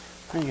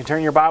You can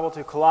turn your Bible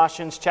to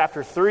Colossians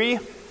chapter 3.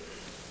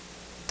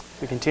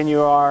 We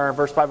continue our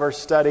verse-by-verse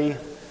study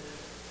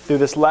through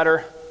this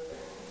letter.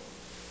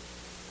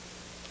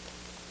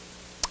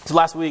 So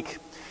last week,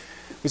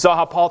 we saw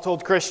how Paul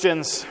told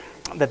Christians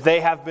that they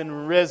have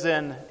been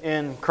risen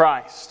in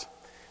Christ.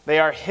 They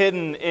are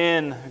hidden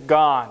in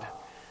God.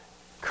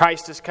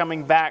 Christ is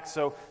coming back,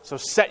 so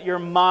set your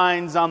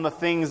minds on the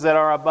things that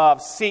are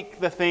above. Seek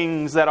the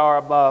things that are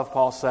above,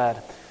 Paul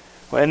said.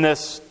 Well, in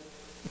this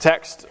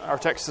text, our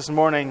text this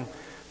morning,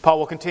 Paul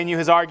will continue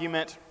his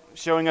argument,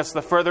 showing us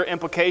the further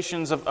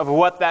implications of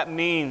what that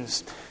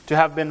means to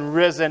have been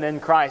risen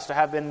in Christ, to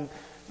have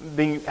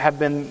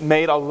been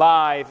made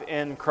alive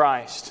in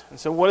Christ. And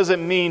so what does it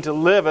mean to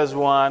live as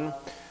one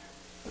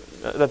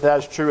that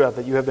is true of,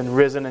 that you have been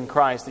risen in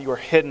Christ, that you are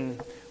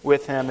hidden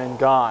with Him in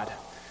God?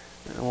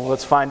 Well,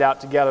 let's find out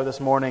together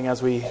this morning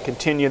as we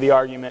continue the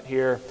argument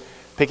here,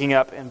 picking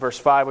up in verse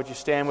 5. Would you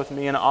stand with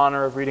me in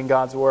honor of reading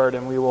God's Word?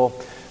 And we will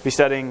be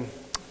studying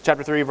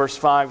chapter 3, verse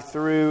 5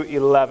 through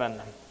 11.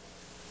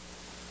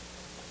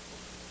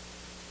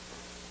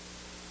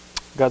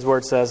 God's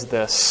Word says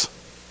this: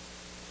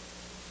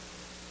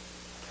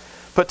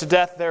 "Put to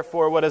death,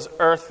 therefore, what is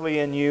earthly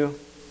in you: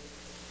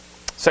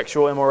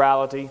 sexual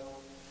immorality,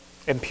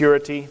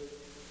 impurity,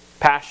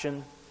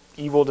 passion,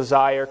 evil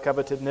desire,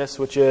 covetousness,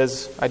 which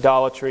is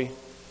idolatry.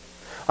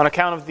 On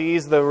account of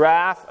these, the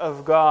wrath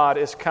of God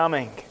is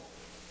coming.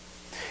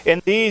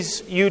 In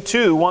these you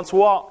too once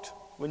walked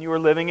when you were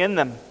living in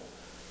them.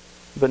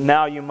 But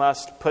now you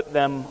must put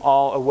them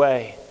all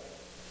away: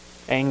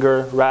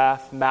 anger,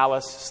 wrath,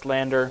 malice,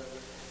 slander,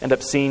 and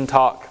obscene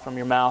talk from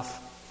your mouth.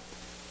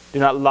 Do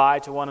not lie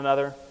to one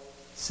another,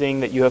 seeing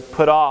that you have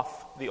put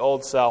off the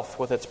old self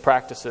with its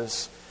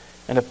practices,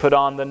 and have put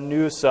on the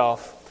new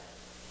self,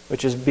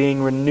 which is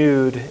being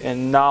renewed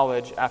in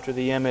knowledge after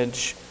the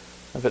image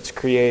of its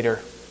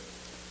Creator.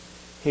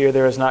 Here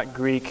there is not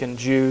Greek and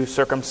Jew,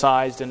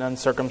 circumcised and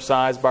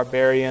uncircumcised,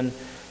 barbarian,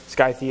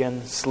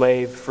 Scythian,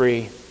 slave,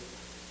 free.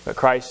 But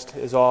Christ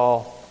is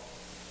all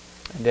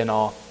and in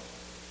all."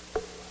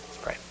 Let's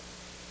pray.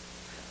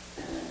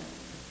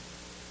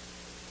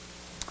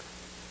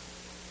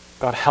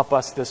 God, help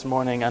us this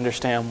morning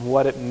understand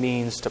what it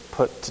means to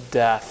put to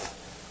death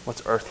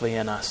what's earthly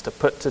in us, to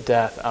put to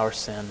death our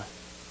sin.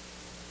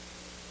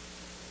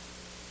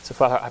 So,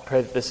 Father, I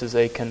pray that this is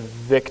a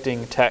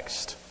convicting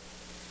text,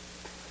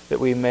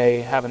 that we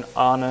may have an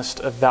honest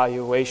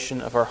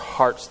evaluation of our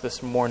hearts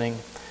this morning,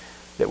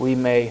 that we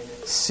may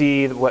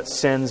see what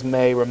sins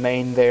may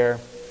remain there,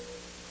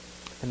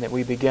 and that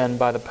we begin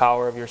by the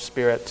power of your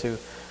Spirit to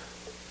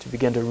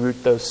begin to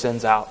root those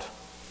sins out.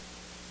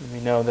 And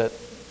we know that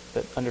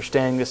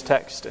understanding this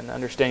text and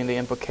understanding the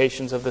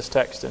implications of this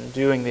text and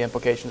doing the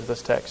implications of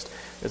this text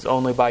is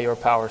only by your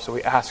power. So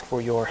we ask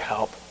for your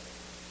help.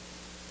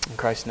 In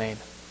Christ's name,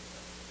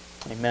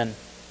 amen.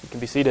 You can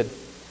be seated.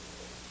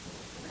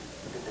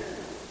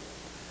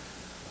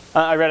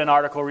 I read an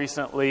article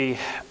recently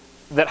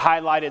that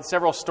highlighted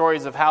several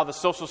stories of how the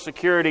Social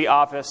Security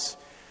office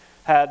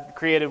had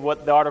created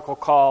what the article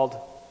called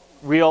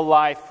real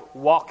life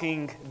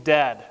walking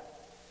dead.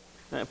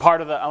 I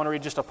want to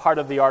read just a part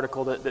of the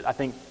article that I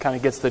think kind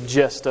of gets the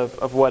gist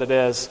of what it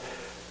is. It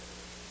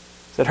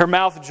said, "Her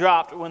mouth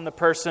dropped when the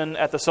person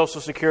at the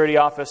Social Security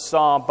office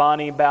saw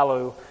Bonnie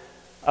Ballou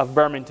of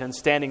Birmingham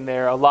standing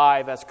there,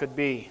 alive as could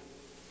be.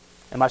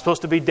 'Am I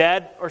supposed to be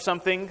dead or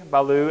something?'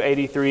 Ballou,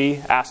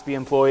 83, asked the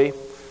employee.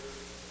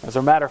 'As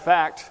a matter of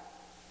fact,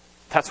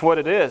 that's what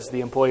it is,'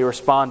 the employee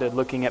responded,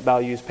 looking at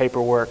Ballou's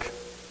paperwork.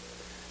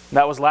 And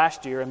that was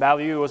last year, and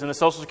Ballou was in the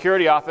Social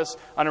Security office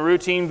on a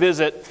routine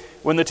visit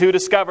when the two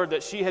discovered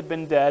that she had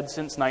been dead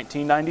since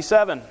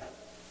 1997.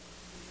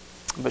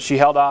 But she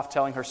held off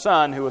telling her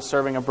son, who was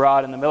serving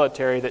abroad in the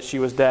military, that she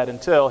was dead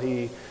until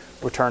he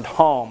returned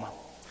home.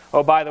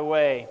 'Oh, by the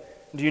way,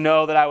 do you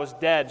know that I was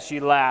dead?'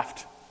 She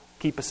laughed.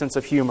 'Keep a sense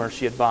of humor,'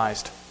 she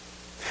advised."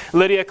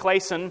 Lydia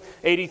Clayson,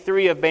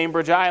 83, of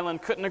Bainbridge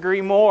Island, couldn't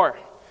agree more.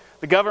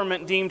 The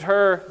government deemed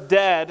her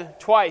dead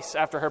twice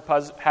after her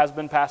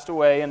husband passed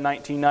away in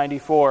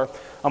 1994.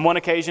 On one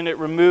occasion, it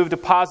removed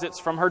deposits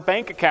from her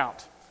bank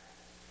account.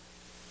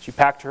 She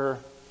packed her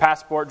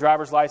passport,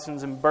 driver's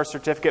license, and birth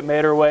certificate,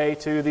 made her way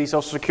to the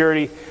Social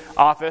Security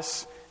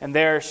office, and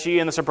there she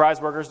and the surprise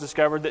workers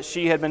discovered that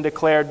she had been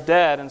declared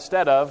dead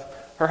instead of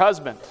her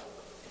husband.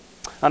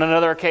 On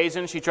another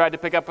occasion, she tried to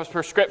pick up a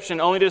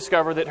prescription only to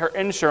discover that her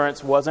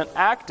insurance wasn't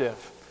active.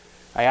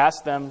 I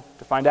asked them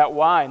to find out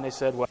why, and they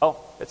said,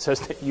 "Well, it says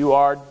that you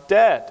are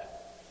dead."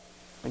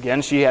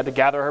 Again, she had to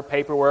gather her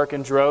paperwork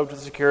and drove to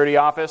the security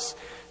office,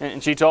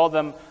 and she told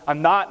them,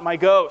 "I'm not my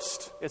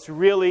ghost. It's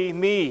really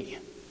me."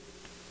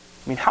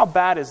 I mean, how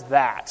bad is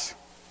that?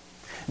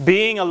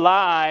 Being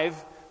alive,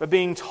 but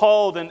being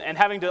told and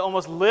having to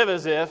almost live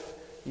as if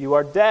you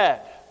are dead.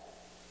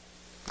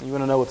 You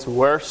want to know what's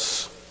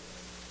worse?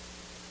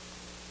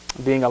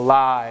 Being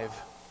alive,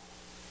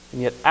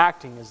 and yet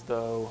acting as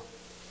though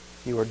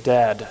you are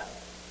dead.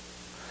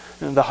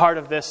 In the heart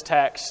of this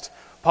text,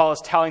 Paul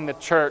is telling the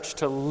church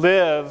to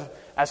live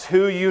as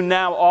who you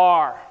now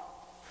are.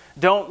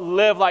 Don't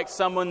live like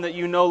someone that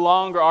you no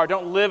longer are.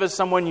 Don't live as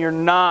someone you're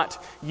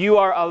not. You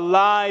are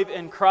alive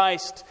in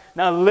Christ.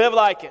 Now live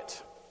like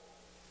it.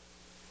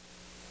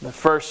 The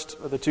first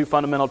of the two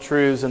fundamental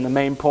truths and the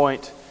main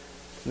point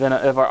then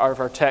of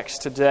our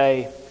text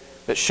today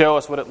that show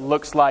us what it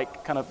looks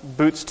like, kind of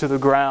boots to the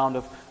ground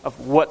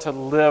of what to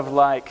live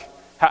like,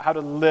 how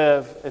to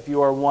live if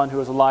you are one who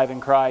is alive in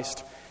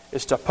Christ,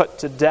 is to put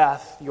to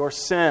death your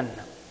sin.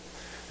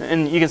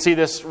 And you can see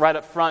this right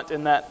up front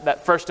in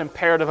that first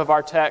imperative of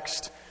our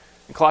text.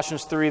 In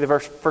Colossians 3, the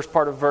first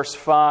part of verse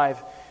 5,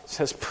 it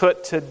says,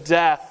 "Put to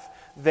death,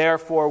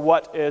 therefore,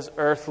 what is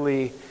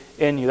earthly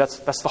in you."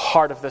 That's the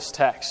heart of this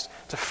text.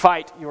 To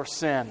fight your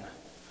sin.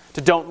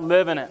 To don't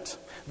live in it.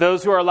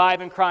 Those who are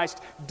alive in Christ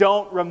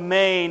don't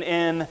remain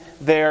in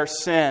their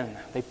sin.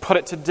 They put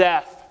it to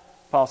death,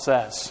 Paul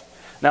says.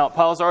 Now,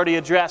 Paul's already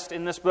addressed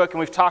in this book, and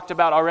we've talked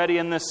about already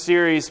in this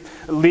series,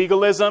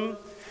 legalism.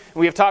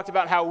 We have talked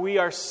about how we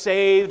are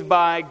saved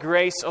by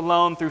grace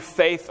alone, through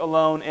faith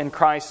alone, in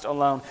Christ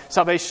alone.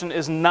 Salvation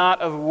is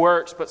not of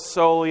works, but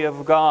solely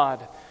of God.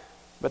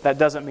 But that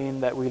doesn't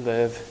mean that we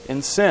live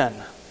in sin.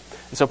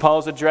 And so Paul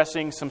is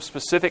addressing some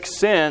specific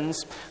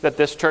sins that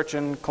this church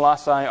in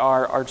Colossae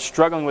are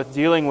struggling with,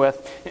 dealing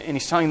with, and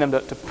he's telling them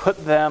to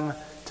put them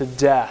to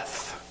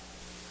death.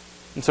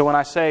 And so when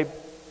I say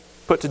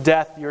put to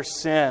death your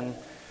sin,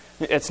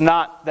 it's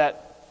not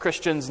that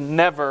Christians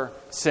never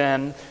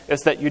sin.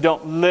 It's that you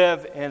don't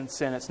live in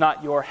sin. It's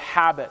not your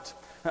habit.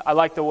 I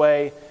like the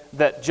way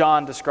that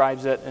John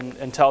describes it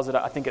and tells it.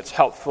 I think it's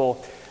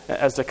helpful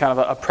as a kind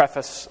of a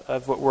preface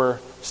of what we're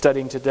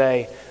studying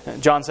today.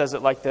 John says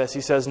it like this.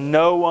 He says,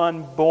 "No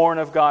one born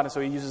of God," and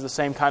so he uses the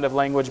same kind of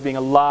language, being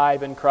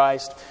alive in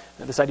Christ,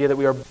 this idea that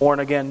we are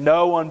born again.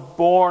 "No one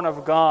born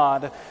of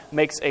God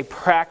makes a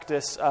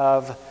practice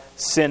of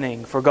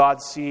sinning, for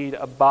God's seed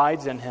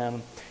abides in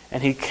him,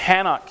 and he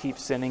cannot keep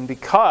sinning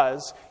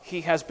because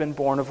he has been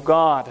born of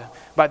God.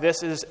 By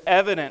this it is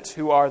evident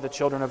who are the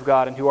children of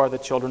God and who are the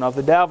children of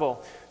the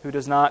devil.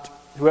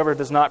 Whoever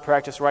does not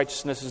practice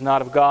righteousness is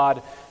not of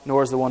God,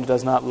 nor is the one who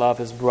does not love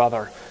his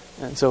brother."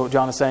 And so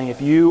John is saying,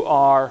 if you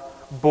are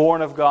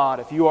born of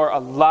God, if you are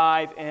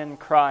alive in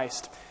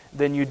Christ,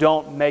 then you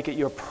don't make it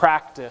your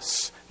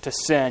practice to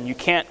sin. You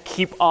can't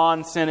keep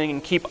on sinning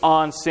and keep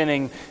on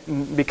sinning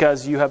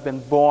because you have been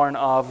born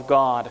of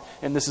God.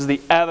 And this is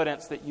the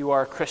evidence that you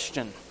are a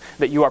Christian,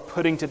 that you are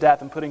putting to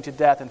death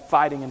and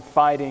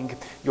fighting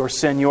your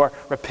sin. You are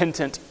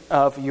repentant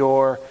of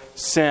your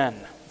sin.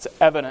 It's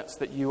evidence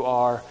that you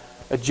are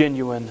a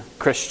genuine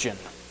Christian.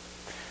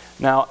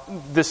 Now,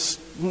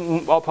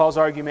 Paul's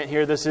argument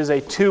here, this is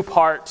a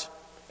two-part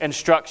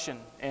instruction.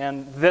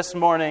 And this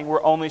morning,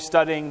 we're only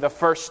studying the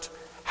first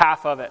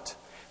half of it.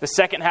 The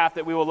second half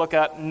that we will look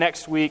at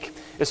next week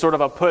is sort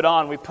of a put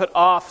on. We put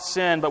off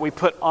sin, but we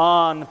put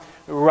on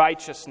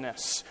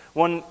righteousness.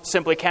 One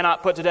simply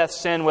cannot put to death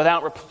sin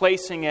without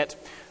replacing it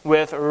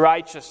with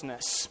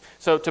righteousness.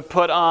 So to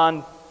put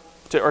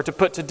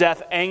to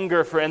death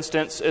anger, for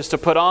instance, is to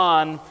put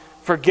on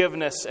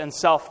forgiveness and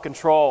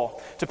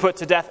self-control. To put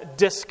to death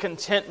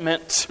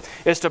discontentment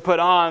is to put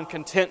on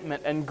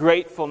contentment and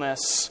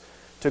gratefulness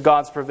to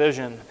God's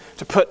provision.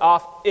 To put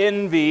off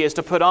envy is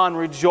to put on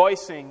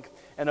rejoicing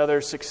and other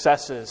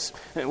successes.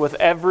 And with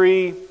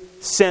every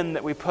sin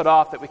that we put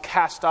off, that we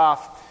cast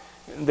off,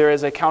 there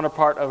is a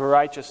counterpart of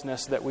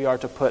righteousness that we are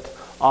to put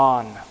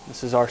on.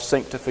 This is our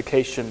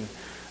sanctification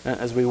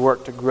as we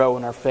work to grow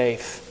in our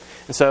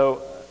faith. And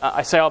so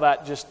I say all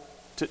that just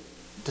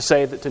to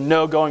say that to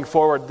know going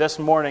forward, this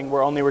morning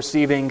we're only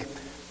receiving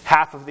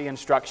half of the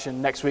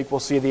instruction. Next week we'll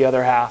see the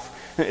other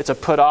half. It's a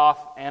put off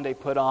and a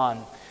put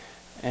on.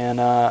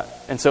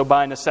 And so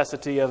by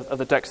necessity of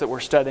the text that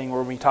we're studying,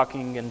 we're going to be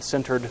talking and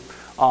centered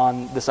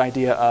on this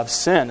idea of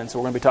sin. And so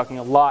we're going to be talking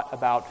a lot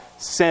about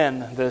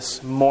sin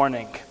this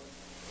morning.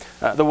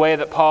 The way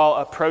that Paul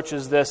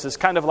approaches this is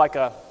kind of like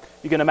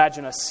you can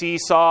imagine a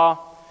seesaw.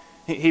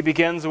 He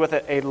begins with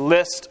a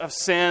list of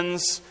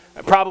sins,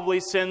 probably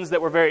sins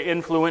that were very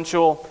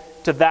influential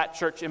to that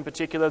church in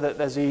particular, that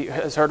as he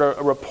has heard a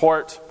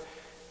report.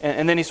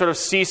 And then he sort of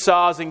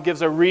seesaws and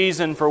gives a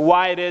reason for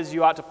why it is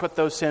you ought to put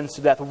those sins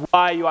to death,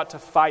 why you ought to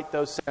fight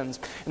those sins.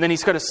 And then he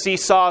sort of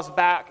seesaws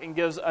back and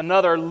gives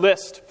another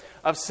list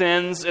of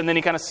sins, and then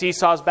he kind of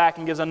seesaws back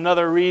and gives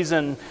another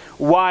reason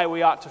why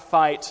we ought to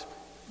fight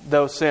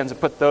those sins and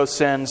put those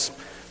sins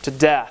to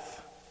death.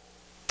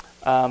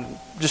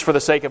 Just for the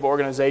sake of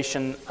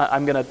organization,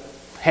 I'm going to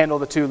handle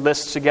the two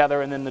lists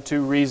together and then the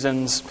two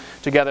reasons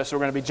together. So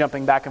we're going to be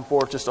jumping back and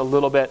forth just a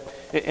little bit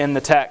in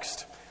the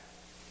text.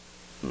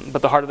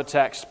 But the heart of the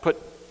text,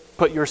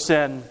 put your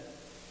sin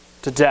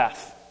to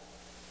death.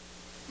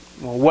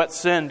 Well, what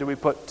sin do we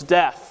put to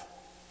death?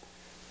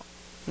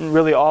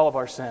 Really all of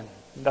our sin.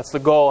 That's the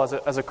goal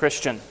as a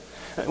Christian.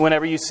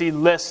 Whenever you see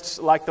lists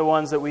like the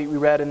ones that we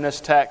read in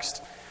this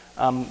text,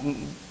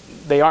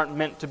 they aren't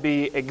meant to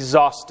be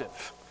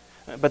exhaustive.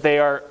 But they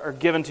are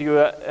given to you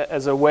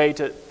as a way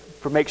to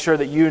make sure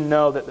that you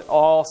know that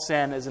all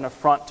sin is an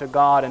affront to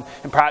God.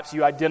 And perhaps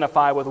you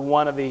identify with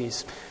one of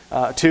these,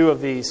 two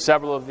of these,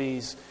 several of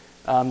these.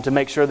 to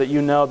make sure that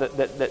you know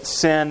that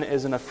sin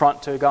is an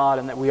affront to God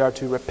and that we are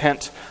to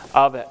repent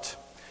of it.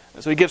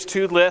 So he gives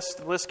two lists.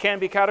 The list can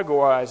be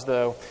categorized,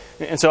 though.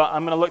 And so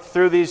I'm going to look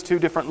through these two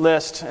different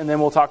lists, and then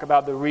we'll talk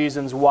about the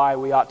reasons why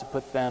we ought to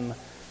put them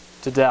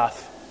to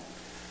death.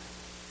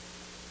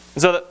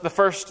 And so the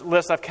first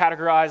list I've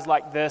categorized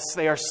like this.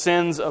 They are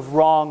sins of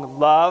wrong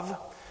love.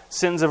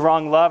 Sins of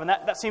wrong love. And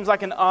that seems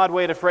like an odd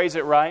way to phrase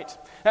it, right?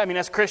 I mean,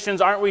 as Christians,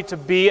 aren't we to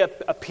be a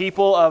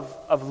people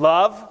of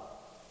love?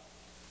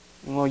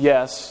 Well,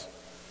 yes.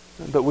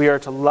 But we are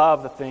to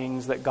love the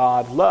things that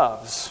God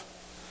loves.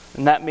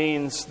 And that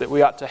means that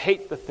we ought to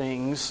hate the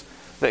things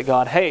that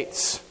God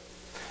hates.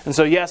 And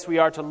so, yes, we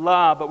are to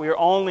love, but we are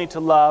only to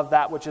love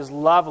that which is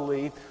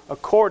lovely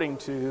according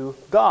to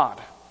God.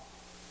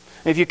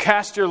 If you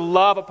cast your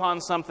love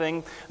upon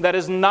something that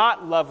is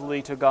not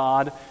lovely to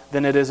God,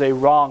 then it is a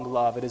wrong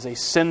love. It is a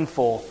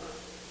sinful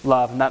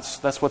love. And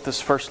that's what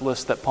this first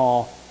list that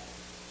Paul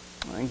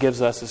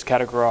gives us is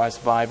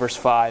categorized by. Verse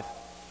 5.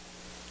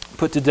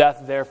 Put to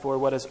death, therefore,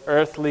 what is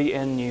earthly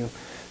in you: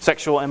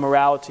 sexual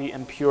immorality,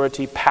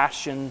 impurity,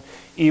 passion,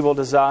 evil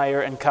desire,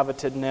 and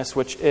covetousness,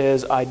 which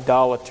is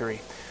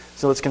idolatry.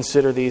 So let's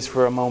consider these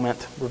for a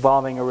moment,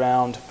 revolving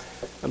around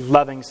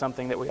loving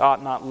something that we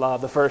ought not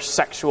love. The first,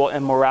 sexual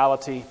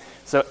immorality.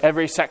 So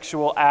every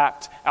sexual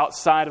act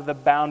outside of the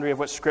boundary of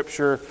what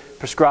Scripture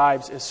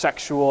prescribes is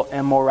sexual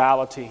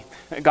immorality.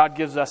 God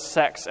gives us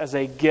sex as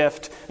a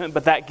gift,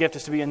 but that gift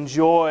is to be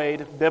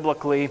enjoyed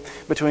biblically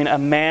between a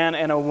man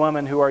and a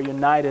woman who are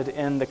united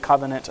in the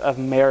covenant of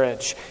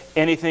marriage.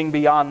 Anything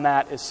beyond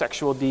that is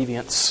sexual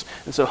deviance.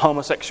 And so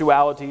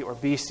homosexuality or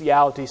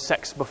bestiality,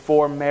 sex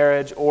before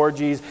marriage,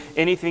 orgies,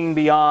 anything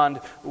beyond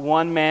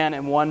one man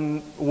and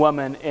one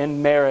woman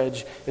in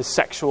marriage is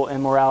sexual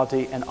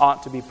immorality and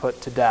ought to be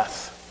put to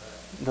death.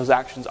 Those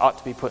actions ought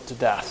to be put to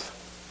death.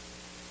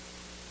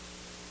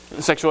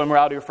 Sexual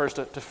immorality refers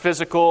to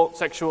physical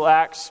sexual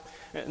acts.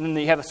 And then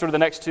you have sort of the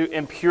next two,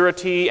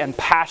 impurity and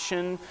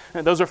passion.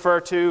 And those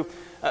refer to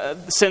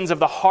sins of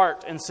the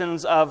heart and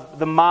sins of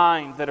the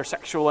mind that are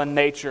sexual in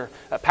nature.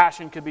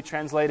 Passion could be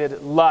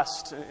translated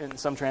lust in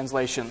some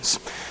translations.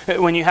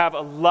 When you have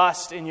a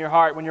lust in your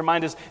heart, when your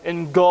mind is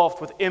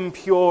engulfed with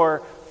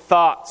impure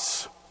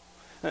thoughts.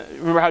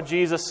 Remember how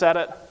Jesus said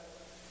it?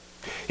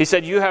 He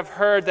said, "You have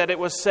heard that it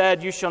was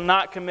said, 'You shall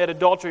not commit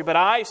adultery.' But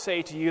I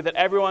say to you that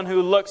everyone who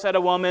looks at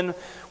a woman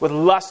with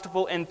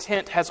lustful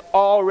intent has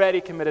already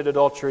committed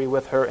adultery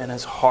with her in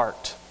his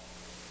heart."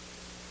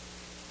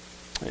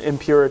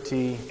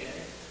 Impurity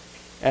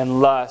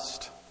and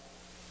lust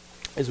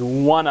is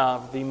one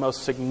of the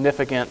most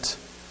significant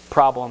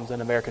problems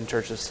in American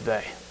churches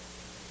today.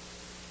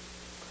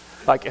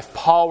 Like if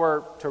Paul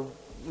were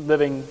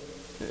living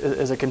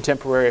as a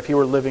contemporary, if he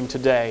were living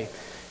today,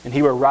 and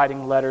he were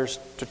writing letters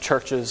to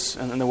churches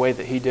in the way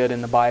that he did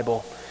in the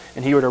Bible,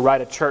 and he were to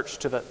write a church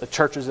to the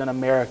churches in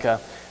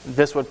America,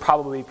 this would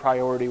probably be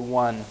priority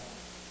one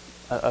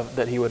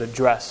that he would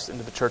address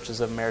into the churches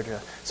of America.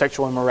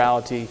 Sexual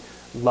immorality,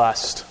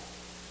 lust.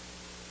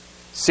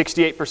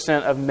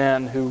 68% of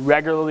men who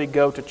regularly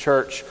go to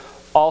church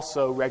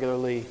also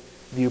regularly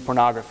view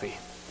pornography.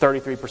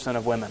 33%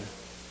 of women.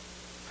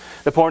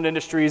 The porn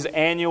industry's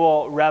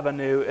annual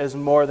revenue is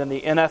more than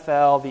the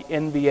NFL, the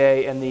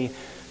NBA, and the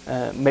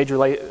Major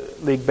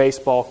League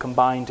Baseball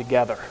combined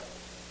together.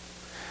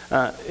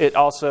 It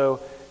also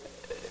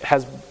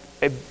has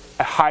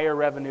a higher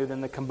revenue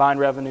than the combined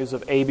revenues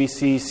of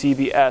ABC,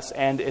 CBS,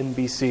 and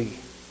NBC.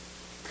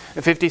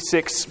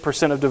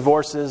 56% of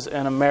divorces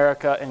in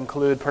America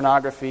include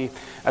pornography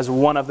as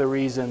one of the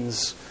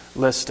reasons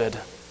listed.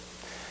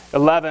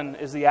 11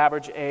 is the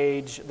average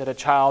age that a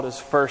child is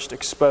first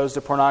exposed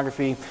to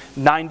pornography.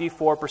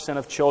 94%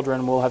 of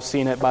children will have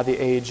seen it by the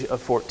age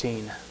of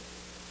 14.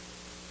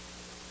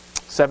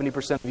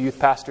 70% of youth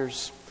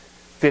pastors,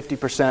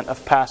 50%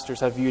 of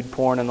pastors have viewed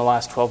porn in the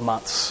last 12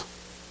 months.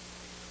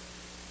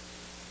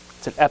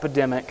 It's an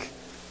epidemic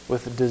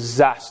with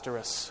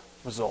disastrous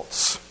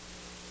results.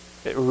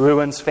 It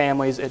ruins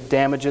families, it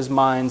damages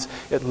minds,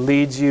 it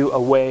leads you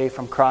away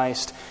from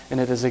Christ, and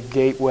it is a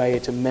gateway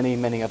to many,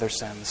 many other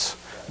sins.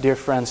 Dear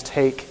friends,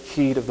 take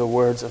heed of the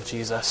words of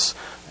Jesus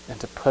and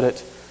to put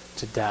it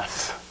to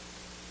death.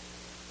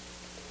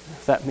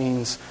 If that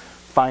means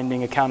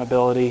finding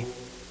accountability,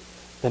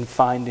 then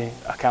finding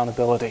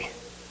accountability.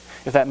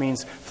 If that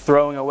means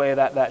throwing away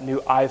that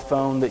new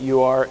iPhone that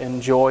you are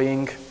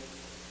enjoying,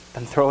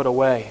 then throw it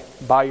away.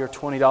 Buy your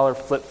 $20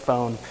 flip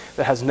phone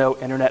that has no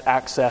internet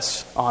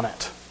access on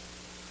it.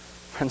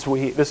 Friends,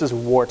 this is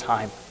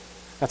wartime.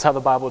 That's how the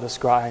Bible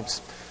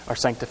describes our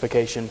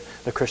sanctification,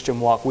 the Christian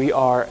walk. We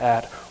are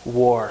at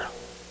war.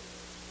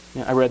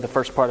 I read the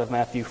first part of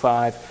Matthew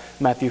 5.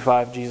 Matthew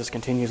 5, Jesus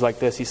continues like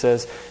this. He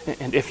says,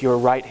 "And if your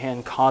right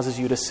hand causes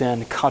you to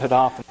sin, cut it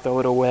off and throw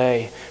it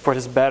away. For it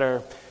is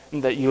better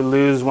that you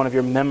lose one of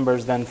your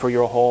members than for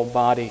your whole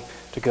body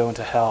to go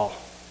into hell."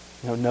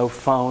 No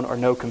phone or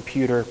no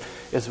computer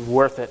is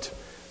worth it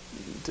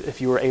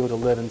if you were able to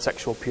live in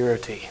sexual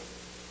purity.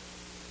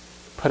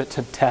 Put it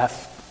to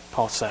death,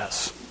 Paul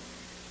says.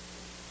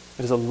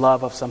 It is a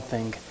love of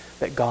something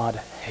that God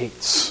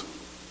hates.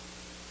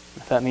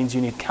 If that means you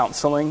need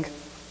counseling,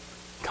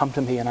 come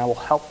to me and I will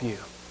help you.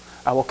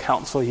 I will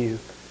counsel you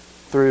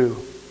through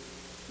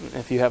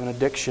if you have an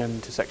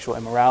addiction to sexual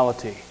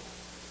immorality.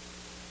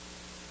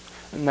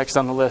 Next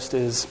on the list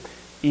is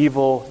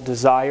evil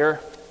desire.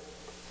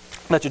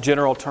 That's a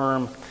general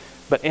term,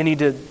 but any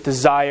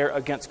desire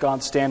against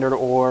God's standard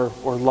or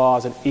law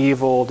is an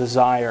evil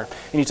desire.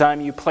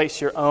 Anytime you place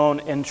your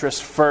own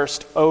interests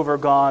first over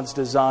God's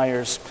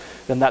desires,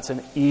 then that's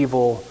an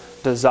evil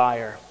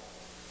desire.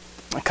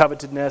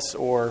 Covetousness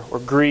or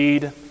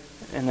greed,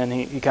 and then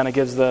he kind of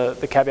gives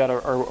the caveat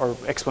or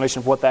explanation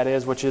of what that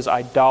is, which is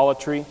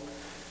idolatry.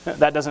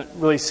 That doesn't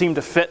really seem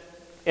to fit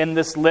in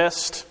this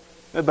list,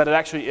 but it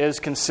actually is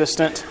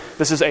consistent.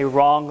 This is a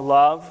wrong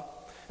love.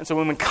 And so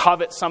when we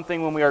covet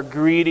something, when we are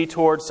greedy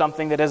towards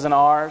something that isn't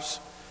ours,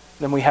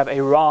 then we have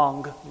a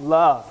wrong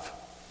love.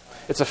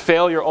 It's a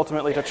failure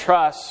ultimately to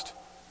trust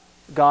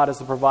God as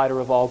the provider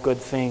of all good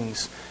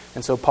things.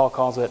 And so Paul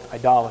calls it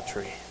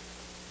idolatry.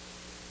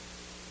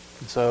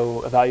 And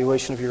so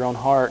evaluation of your own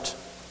heart.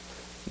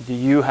 Do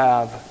you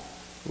have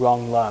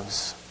wrong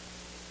loves?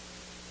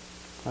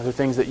 Are there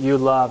things that you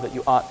love that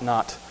you ought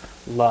not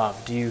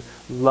love? Do you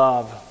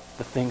love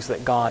the things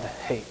that God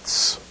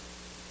hates?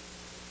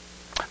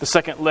 The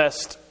second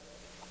list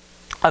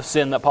of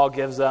sin that Paul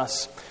gives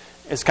us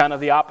is kind of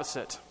the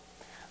opposite.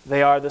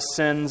 They are the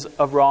sins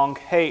of wrong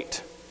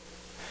hate.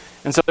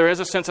 And so there is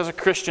a sense as a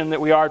Christian that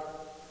we are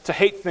to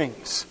hate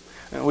things.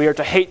 And we are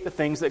to hate the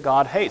things that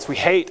God hates. We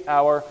hate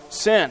our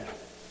sin.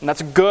 And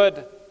that's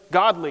good,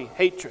 godly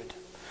hatred.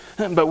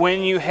 But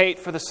when you hate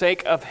for the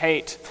sake of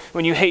hate,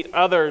 when you hate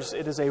others,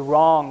 it is a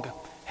wrong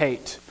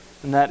hate.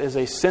 And that is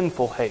a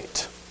sinful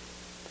hate.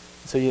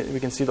 So we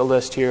can see the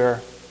list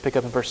here. Pick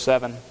up in verse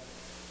 7.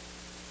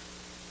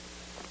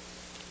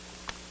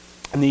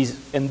 In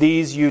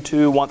these you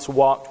too once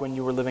walked when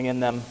you were living in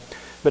them,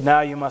 but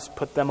now you must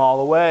put them all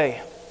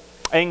away.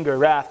 Anger,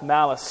 wrath,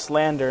 malice,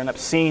 slander, and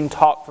obscene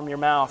talk from your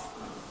mouth.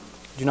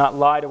 Do not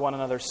lie to one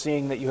another,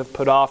 seeing that you have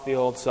put off the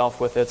old self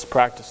with its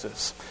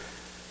practices.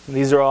 And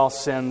these are all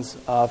sins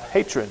of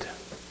hatred.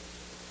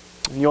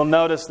 And you'll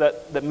notice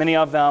that many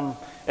of them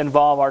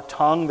involve our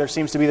tongue. There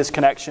seems to be this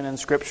connection in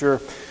Scripture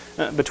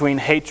between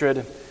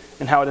hatred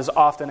and how it is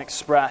often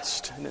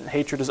expressed. And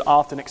hatred is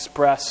often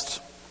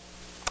expressed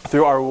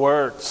through our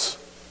words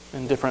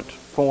in different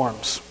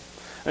forms.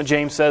 And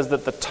James says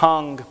that the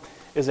tongue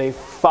is a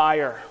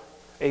fire,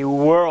 a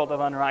world of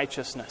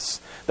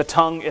unrighteousness. The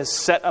tongue is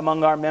set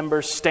among our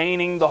members,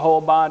 staining the whole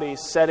body,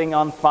 setting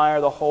on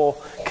fire the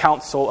whole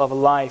counsel of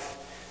life,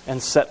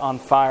 and set on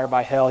fire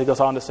by hell. He goes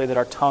on to say that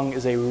our tongue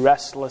is a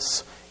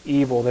restless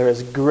evil. There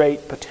is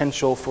great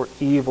potential for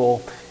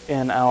evil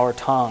in our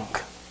tongue.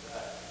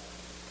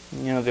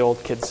 You know the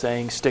old kid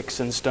saying,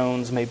 sticks and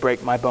stones may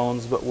break my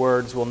bones, but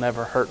words will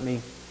never hurt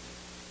me.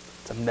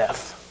 It's a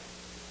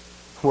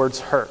myth. Words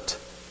hurt.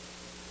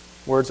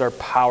 Words are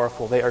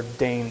powerful. They are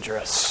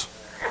dangerous.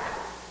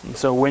 And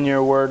so when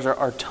your words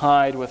are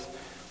tied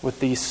with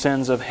these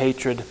sins of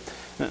hatred,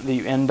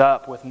 you end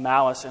up with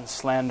malice and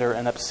slander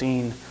and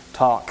obscene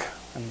talk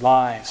and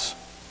lies.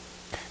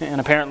 And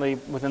apparently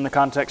within the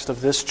context of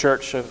this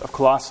church of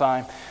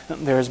Colossae,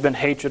 there has been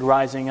hatred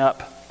rising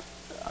up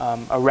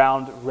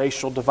around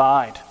racial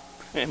divide.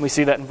 And we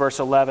see that in verse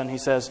 11. He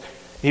says,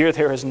 here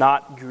there is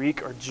not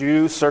Greek or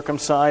Jew,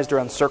 circumcised or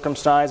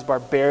uncircumcised,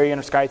 barbarian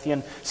or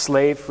Scythian,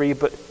 slave free,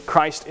 but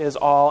Christ is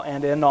all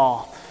and in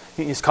all.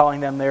 He's calling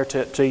them there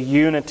to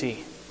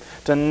unity,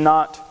 to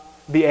not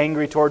be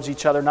angry towards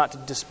each other, not to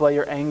display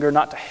your anger,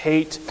 not to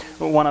hate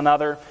one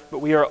another, but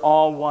we are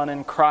all one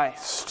in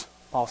Christ,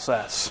 Paul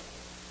says.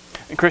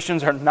 And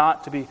Christians are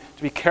not to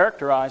be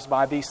characterized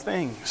by these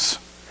things.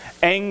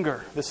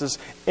 Anger, this is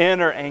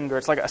inner anger.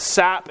 It's like a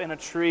sap in a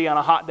tree on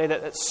a hot day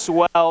that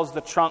swells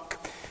the trunk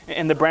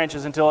and the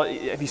branches until,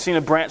 have you seen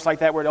a branch like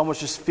that where it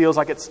almost just seems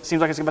like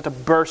it's about to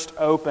burst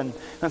open?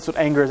 That's what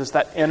anger is. It's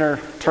that inner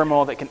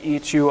turmoil that can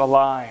eat you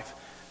alive.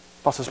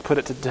 Paul says, put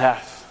it to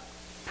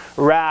death.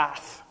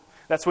 Wrath,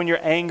 that's when your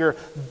anger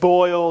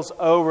boils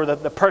over.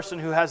 The person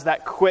who has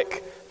that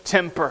quick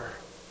temper,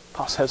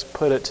 Paul says,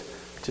 put it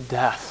to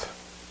death.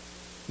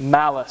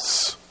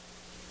 Malice,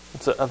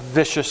 it's a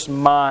vicious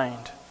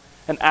mind.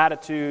 An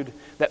attitude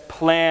that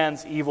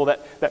plans evil,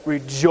 that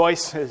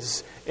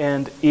rejoices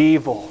in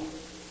evil.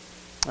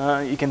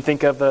 You can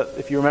think of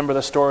if you remember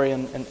the story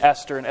in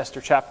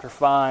Esther chapter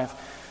 5,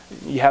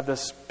 you have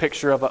this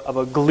picture of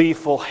a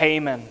gleeful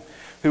Haman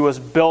who was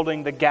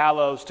building the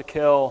gallows to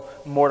kill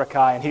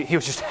Mordecai, and he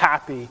was just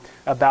happy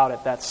about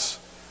it. That's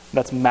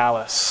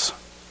malice.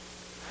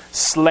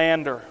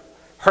 Slander,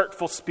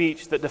 hurtful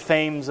speech that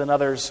defames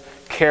another's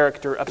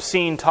character,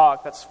 obscene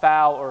talk that's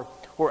foul or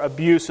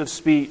abusive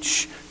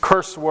speech,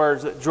 curse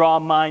words that draw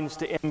minds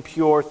to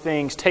impure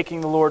things,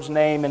 taking the Lord's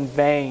name in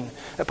vain.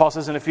 That Paul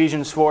says in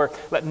Ephesians 4,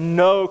 let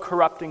no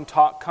corrupting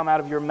talk come out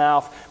of your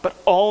mouth, but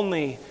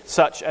only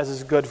such as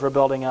is good for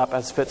building up,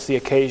 as fits the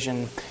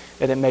occasion,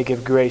 that it may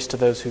give grace to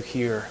those who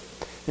hear.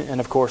 And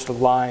of course,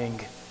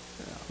 lying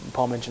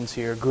Paul mentions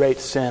here great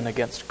sin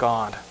against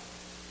God.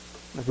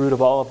 The root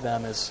of all of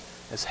them is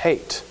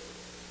hate.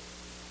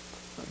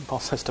 And Paul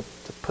says to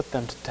put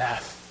them to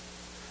death.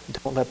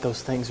 Don't let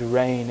those things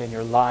reign in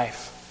your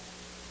life.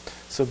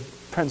 So,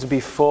 friends, be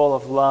full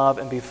of love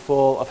and be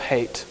full of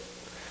hate.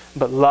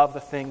 But love the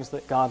things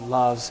that God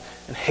loves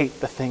and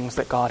hate the things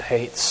that God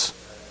hates.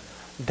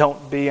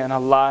 Don't be an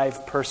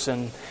alive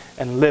person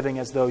and living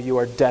as though you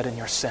are dead in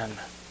your sin.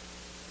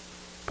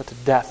 Put to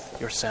death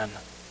your sin.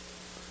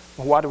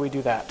 Well, why do we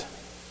do that?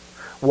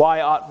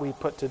 Why ought we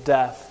put to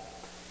death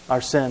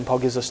our sin? Paul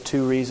gives us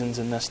two reasons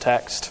in this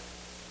text.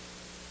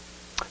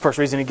 First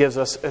reason he gives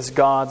us is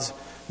God's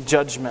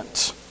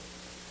judgment.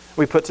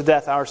 We put to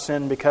death our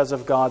sin because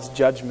of God's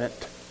judgment.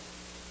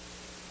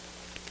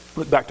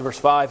 Look back to verse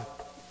 5.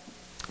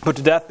 Put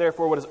to death,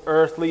 therefore, what is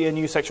earthly in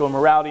you, sexual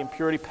immorality,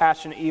 impurity,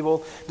 passion,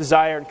 evil,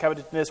 desire, and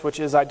covetousness, which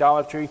is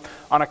idolatry.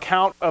 On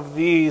account of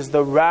these,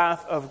 the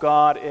wrath of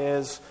God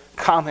is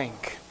coming.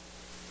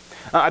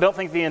 I don't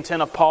think the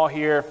intent of Paul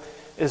here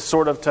is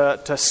sort of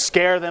to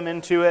scare them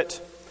into it.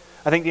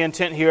 I think the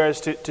intent here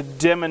is to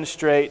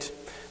demonstrate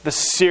the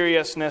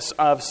seriousness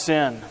of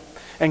sin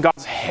and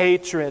God's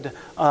hatred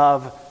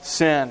of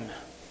sin.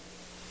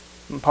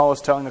 And Paul is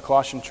telling the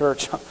Colossian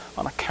church,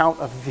 on account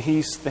of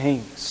these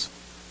things,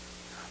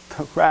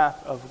 the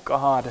wrath of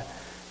God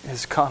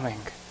is coming.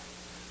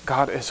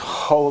 God is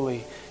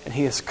holy, and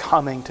He is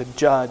coming to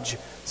judge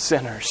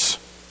sinners.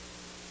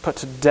 Put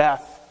to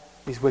death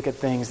these wicked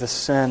things, the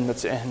sin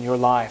that's in your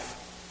life.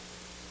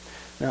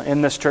 Now,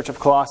 in this church of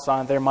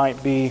Colossae, there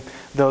might be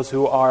those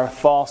who are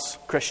false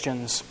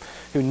Christians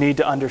who need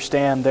to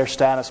understand their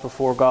status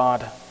before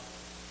God.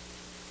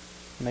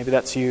 Maybe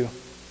that's you.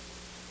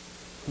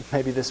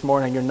 Maybe this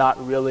morning you're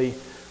not really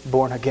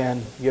born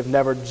again. You have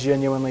never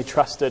genuinely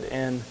trusted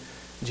in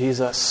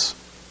Jesus.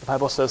 The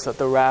Bible says that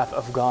the wrath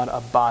of God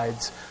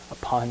abides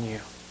upon you.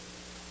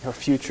 Your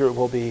future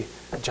will be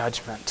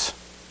judgment.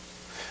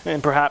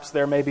 And perhaps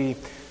there may be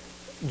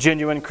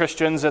genuine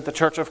Christians at the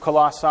church of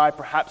Colossae,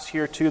 perhaps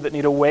here too, that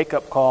need a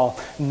wake-up call,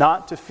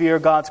 not to fear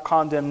God's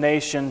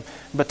condemnation,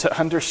 but to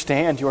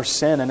understand your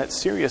sin and its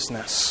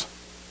seriousness.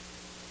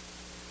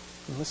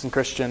 Listen,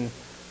 Christian,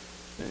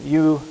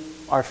 you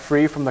are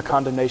free from the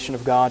condemnation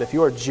of God. If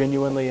you are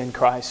genuinely in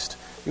Christ,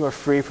 you are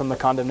free from the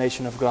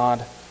condemnation of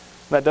God.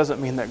 That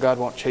doesn't mean that God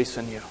won't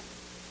chasten you.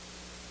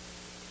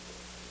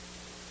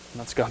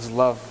 And that's God's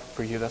love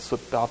for you. That's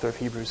what the author of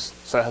Hebrews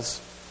says.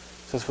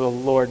 It says, for the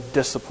Lord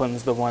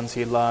disciplines the ones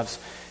He loves.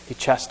 He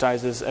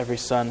chastises every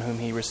son whom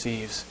He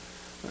receives.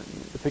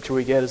 The picture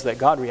we get is that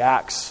God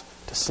reacts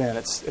to sin.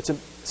 It's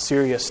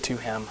serious to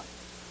Him.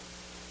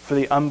 For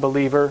the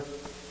unbeliever,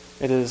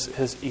 it is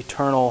His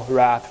eternal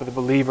wrath. For the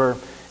believer,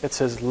 it's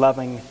His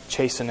loving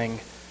chastening.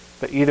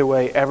 But either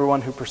way,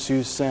 everyone who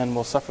pursues sin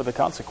will suffer the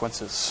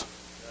consequences.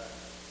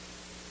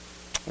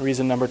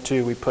 Reason number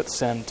 2, we put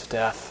sin to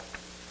death.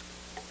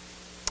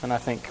 And I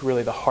think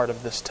really the heart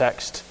of this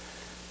text,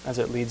 as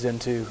it leads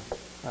into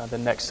the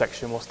next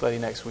section we'll study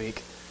next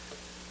week,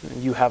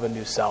 you have a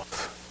new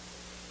self.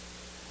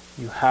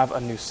 You have a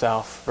new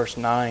self. Verse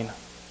 9.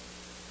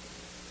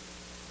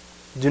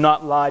 Do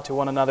not lie to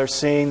one another,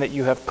 seeing that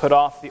you have put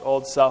off the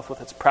old self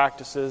with its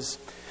practices,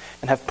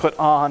 and have put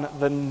on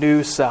the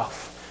new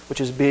self,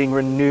 which is being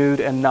renewed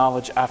in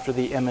knowledge after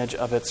the image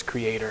of its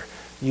Creator.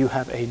 You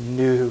have a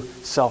new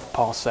self,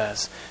 Paul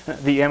says.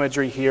 The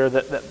imagery here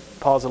that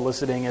Paul's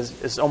eliciting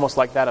is almost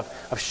like that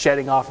of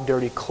shedding off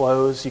dirty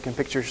clothes. You can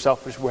picture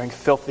yourself as wearing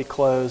filthy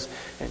clothes,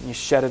 and you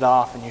shed it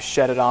off, and you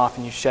shed it off,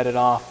 and you shed it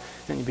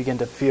off, and you begin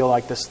to feel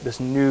like this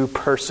new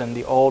person.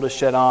 The old is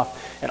shed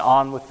off, and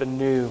on with the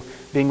new,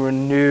 being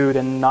renewed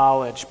in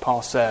knowledge,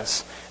 Paul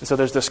says. And so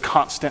there's this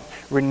constant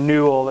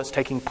renewal that's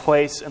taking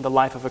place in the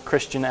life of a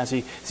Christian as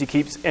he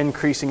keeps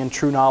increasing in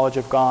true knowledge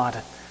of God.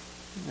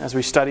 As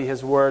we study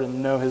His Word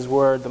and know His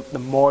Word, the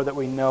more that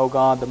we know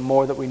God, the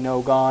more that we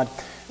know God,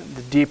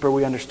 the deeper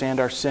we understand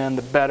our sin,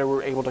 the better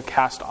we're able to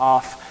cast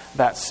off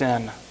that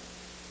sin.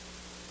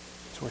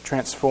 So we're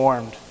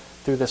transformed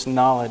through this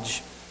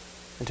knowledge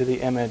into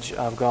the image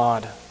of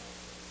God. That's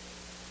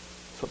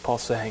what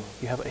Paul's saying.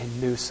 You have a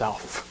new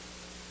self.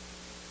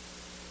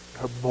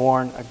 You're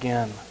born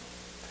again.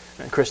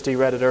 And Christy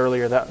read it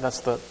earlier. That's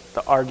the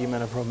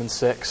argument of Romans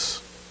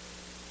 6.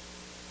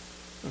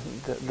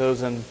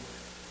 Those in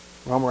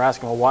Rome were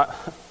asking, well, what?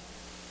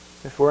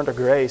 If we're under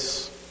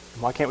grace,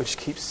 why can't we just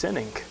keep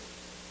sinning?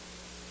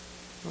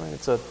 I mean,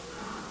 it's a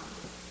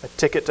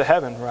ticket to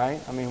heaven, right?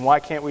 I mean,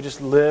 why can't we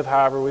just live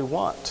however we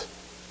want?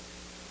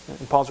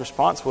 And Paul's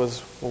response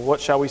was, well,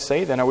 what shall we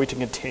say then? Are we to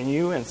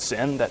continue in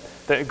sin that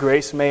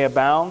grace may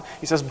abound?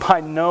 He says, by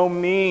no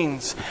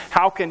means.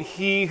 How can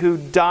he who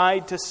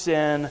died to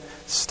sin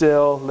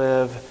still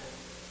live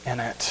in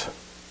it?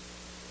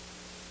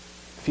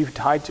 If you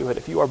died to it,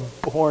 if you are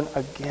born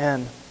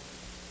again,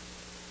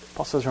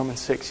 Paul says, Romans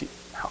 6,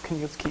 how can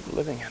you keep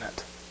living in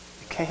it?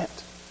 You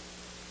can't.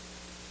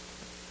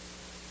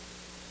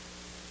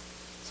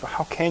 So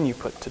how can you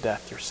put to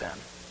death your sin?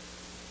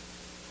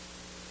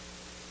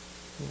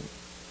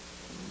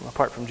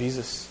 Apart from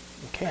Jesus,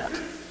 you can't.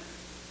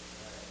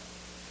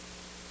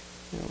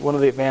 One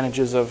of the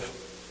advantages of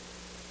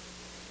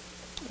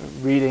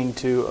reading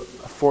to a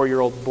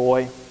 4-year-old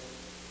boy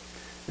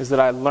is that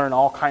I learn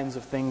all kinds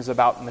of things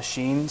about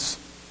machines.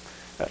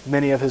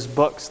 Many of his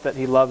books that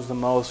he loves the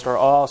most are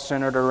all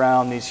centered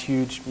around these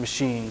huge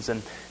machines,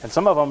 and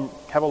some of them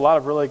have a lot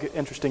of really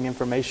interesting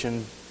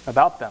information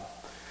about them.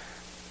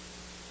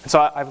 And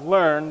so I've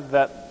learned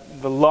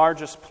that the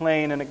largest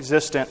plane in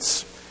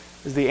existence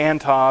is the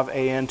Antov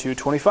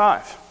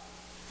AN-225.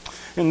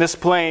 And this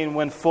plane,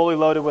 when fully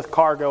loaded with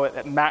cargo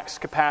at max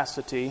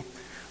capacity,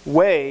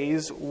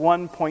 weighs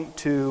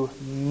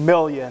 1.2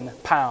 million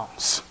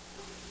pounds.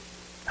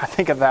 I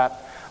think of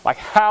that, like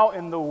how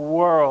in the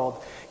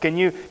world can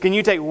you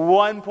take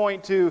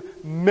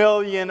 1.2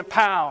 million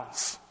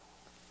pounds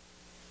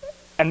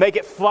and make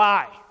it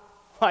fly,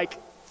 like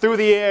through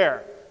the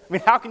air? I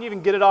mean, how can you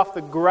even get it off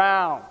the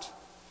ground?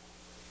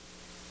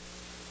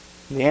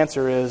 And the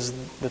answer is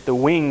that the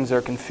wings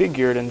are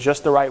configured in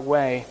just the right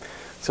way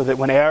so that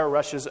when air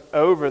rushes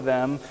over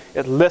them,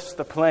 it lifts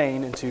the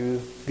plane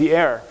into the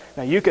air.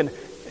 Now you can,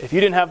 if you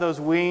didn't have those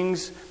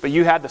wings, but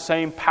you had the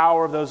same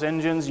power of those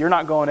engines, you're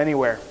not going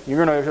anywhere.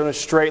 You're going to go in a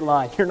straight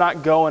line. You're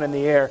not going in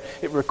the air.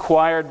 It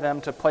required them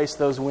to place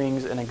those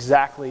wings in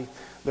exactly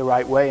the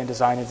right way and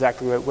design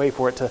exactly the right way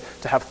for it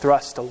to have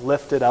thrust to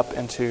lift it up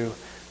into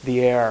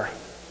the air.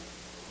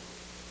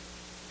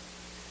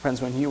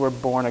 Friends, when you were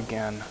born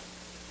again,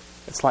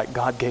 it's like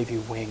God gave you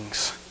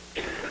wings.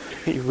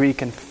 He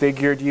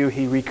reconfigured you.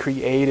 He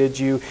recreated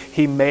you.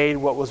 He made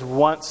what was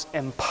once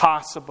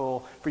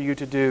impossible for you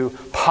to do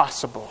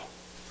possible.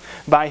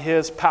 By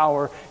His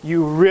power,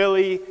 you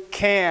really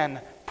can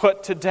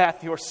put to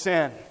death your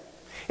sin.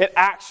 It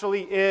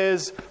actually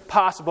is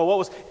possible. What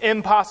was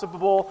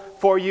impossible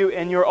for you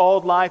in your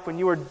old life when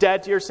you were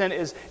dead to your sin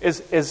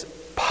is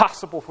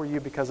possible for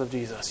you because of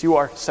Jesus. You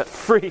are set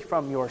free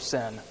from your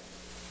sin.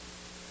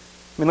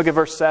 I mean, look at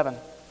verse 7.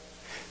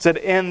 It said,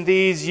 in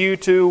these you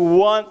too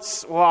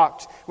once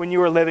walked when you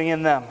were living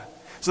in them.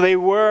 So they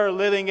were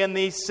living in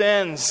these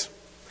sins.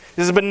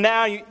 He says, but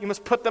now you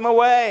must put them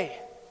away.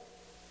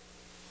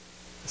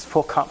 There's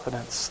full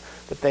confidence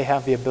that they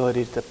have the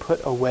ability to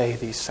put away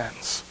these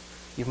sins.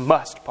 You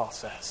must, Paul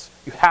says.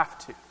 You have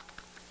to.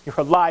 You're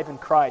alive in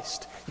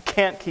Christ. You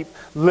can't keep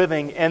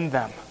living in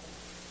them.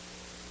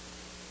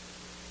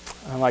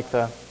 I like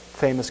the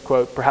famous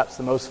quote, perhaps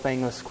the most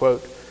famous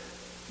quote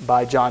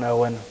by John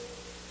Owen.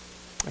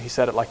 He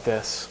said it like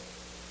this.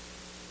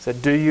 He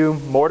said, do you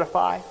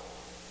mortify?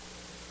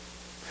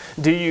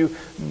 Do you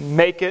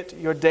make it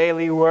your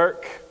daily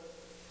work?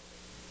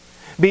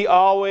 Be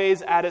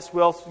always at its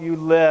will you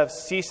live.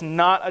 Cease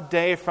not a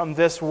day from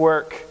this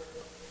work.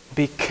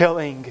 Be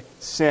killing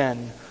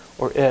sin,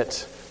 or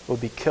it will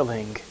be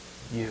killing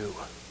you.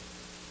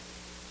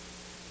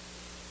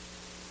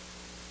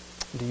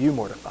 Do you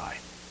mortify?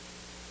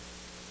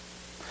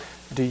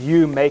 Do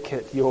you make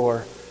it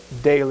your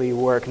daily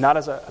work, not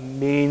as a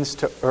means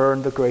to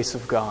earn the grace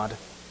of God,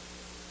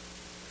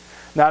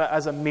 not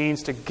as a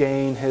means to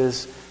gain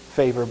His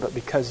favor, but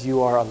because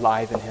you are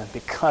alive in Him,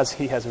 because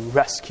He has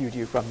rescued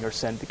you from your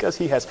sin, because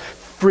He has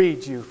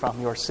freed you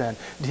from your sin?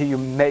 Do you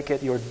make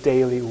it your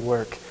daily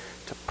work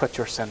to put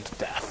your sin to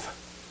death?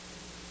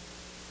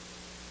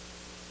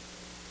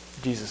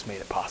 Jesus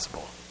made it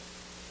possible.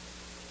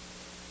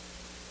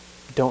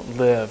 Don't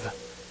live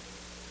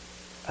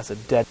as a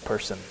dead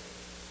person.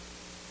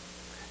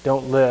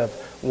 Don't live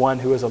one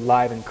who is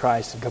alive in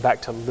Christ and go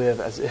back to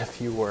live as if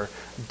you were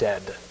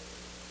dead.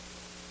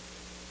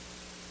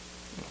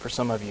 For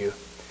some of you,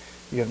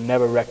 you have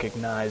never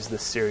recognized the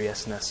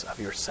seriousness of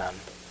your sin.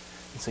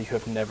 And so you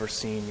have never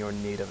seen your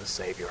need of a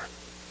Savior.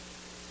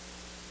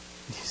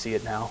 Do you see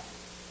it now?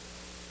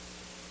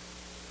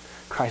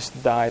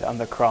 Christ died on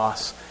the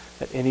cross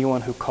that anyone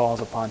who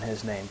calls upon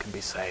His name can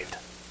be saved.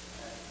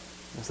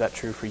 Is that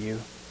true for you?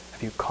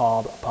 Have you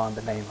called upon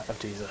the name of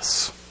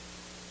Jesus?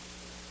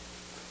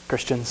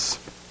 Christians,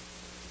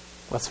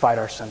 let's fight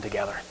our sin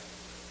together.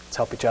 Let's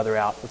help each other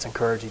out. Let's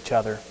encourage each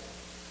other.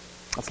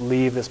 Let's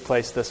leave this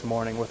place this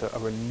morning with a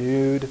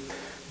renewed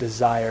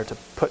desire to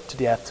put to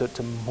death,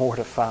 to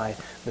mortify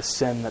the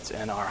sin that's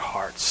in our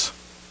hearts,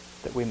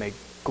 that we may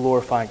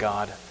glorify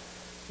God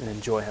and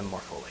enjoy Him more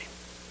fully.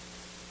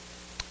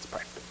 Let's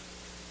pray.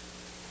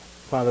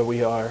 Father,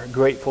 we are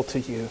grateful to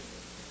You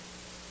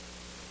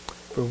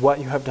for what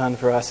You have done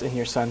for us in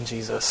Your Son,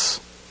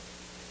 Jesus.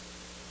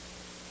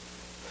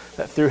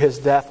 That through His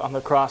death on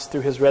the cross,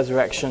 through His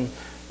resurrection,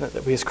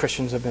 that we as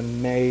Christians have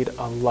been made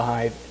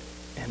alive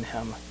in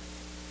Him.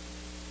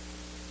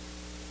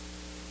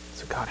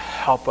 So God,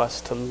 help us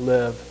to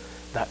live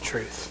that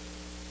truth.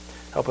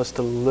 Help us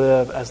to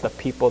live as the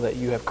people that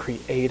You have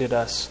created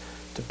us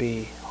to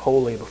be,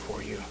 holy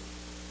before You. And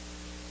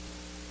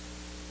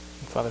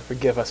Father,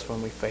 forgive us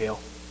when we fail,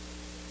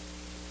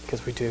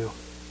 because we do.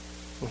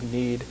 We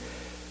need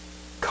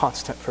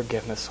constant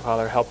forgiveness.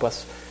 Father, help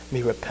us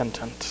be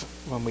repentant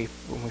when we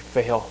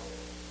fail.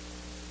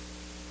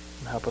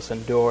 And help us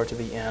endure to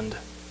the end.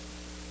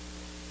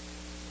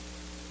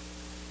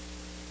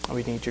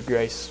 We need Your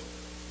grace.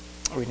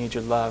 We need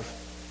Your love.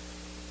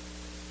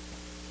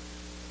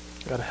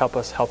 God, help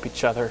us help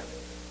each other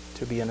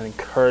to be an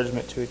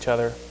encouragement to each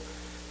other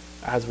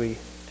as we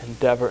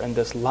endeavor in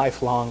this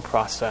lifelong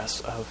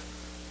process of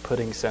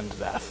putting sin to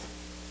death.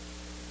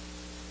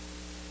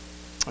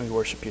 And we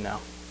worship you now.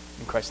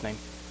 In Christ's name,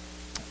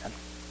 amen.